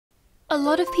A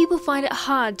lot of people find it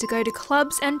hard to go to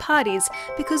clubs and parties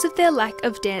because of their lack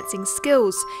of dancing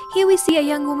skills. Here we see a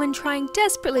young woman trying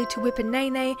desperately to whip a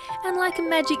nae-nae and like a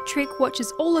magic trick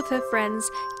watches all of her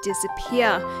friends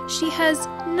disappear. She has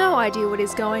no idea what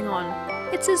is going on.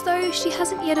 It's as though she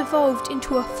hasn't yet evolved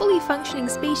into a fully functioning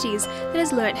species that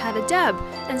has learnt how to dab,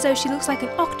 and so she looks like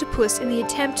an octopus in the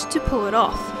attempt to pull it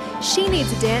off. She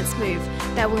needs a dance move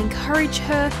that will encourage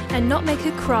her and not make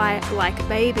her cry like a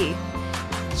baby.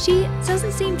 She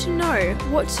doesn't seem to know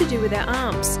what to do with her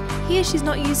arms. Here she's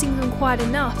not using them quite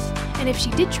enough, and if she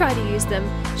did try to use them,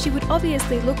 she would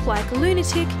obviously look like a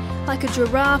lunatic, like a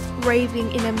giraffe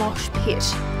raving in a mosh pit.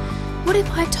 What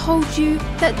if I told you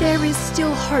that there is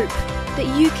still hope, that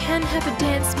you can have a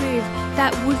dance move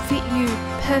that would fit you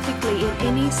perfectly in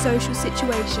any social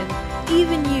situation,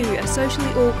 even you, a socially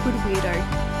awkward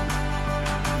weirdo?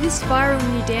 This viral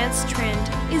new dance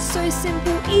trend is so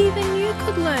simple even you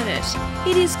could learn it.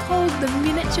 It is called the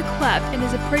miniature clap and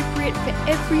is appropriate for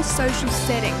every social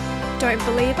setting. Don't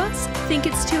believe us? Think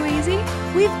it's too easy?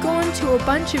 We've gone to a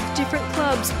bunch of different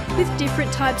clubs with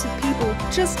different types of people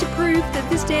just to prove that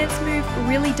this dance move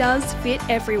really does fit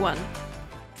everyone.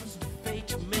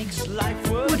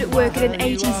 Would it work at an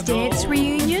 80s dance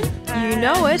reunion? You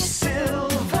know it.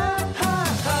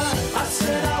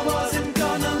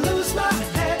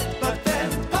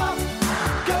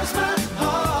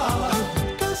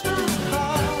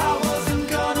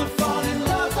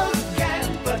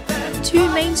 Too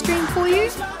mainstream for you?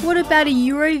 What about a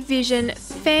Eurovision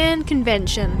fan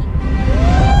convention?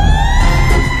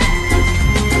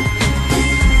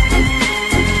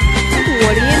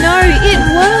 What do you know? It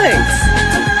works!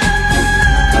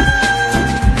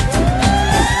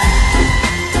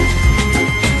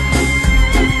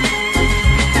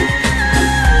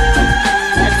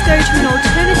 Let's go to an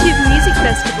alternative music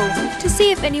festival to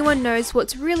see if anyone knows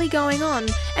what's really going on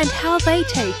and how they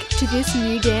take to this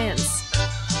new dance.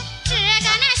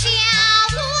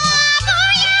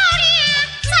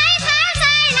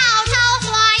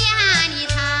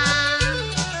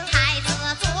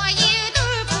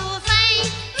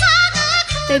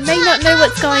 They may not know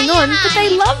what's going on, but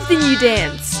they love the new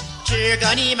dance. Okay,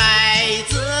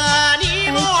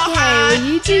 well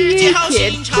you do you,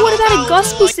 kid. But what about a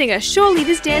gospel singer? Surely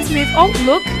this dance move... Oh,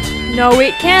 look! No,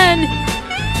 it can!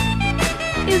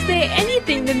 Is there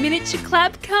anything the miniature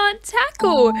clap can't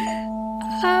tackle?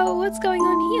 What's going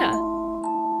on here?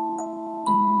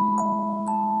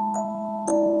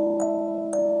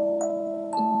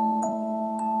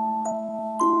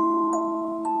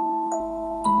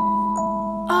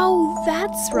 Oh,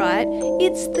 that's right.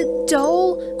 It's the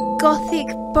Doll Gothic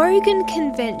Bogan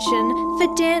Convention for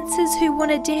dancers who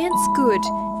want to dance good.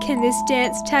 Can this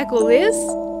dance tackle this?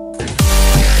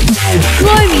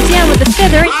 Blow me down with a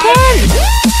feather, it can!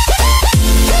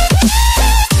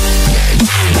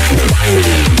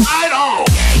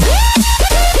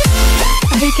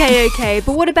 Okay,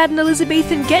 but what about an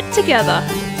Elizabethan get-together?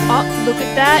 Oh, look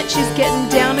at that, she's getting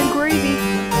down and groovy.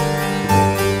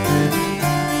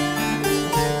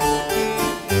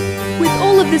 With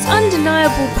all of this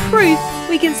undeniable proof,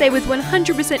 we can say with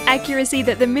 100% accuracy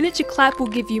that the miniature clap will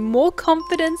give you more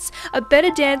confidence, a better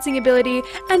dancing ability,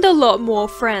 and a lot more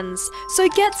friends. So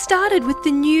get started with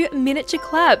the new miniature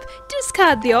clap,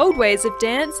 discard the old ways of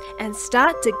dance, and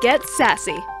start to get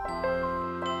sassy.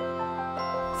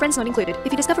 Friends not included.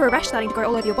 If you discover a rash starting to grow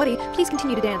all over your body, please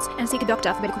continue to dance and seek a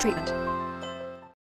doctor for medical treatment.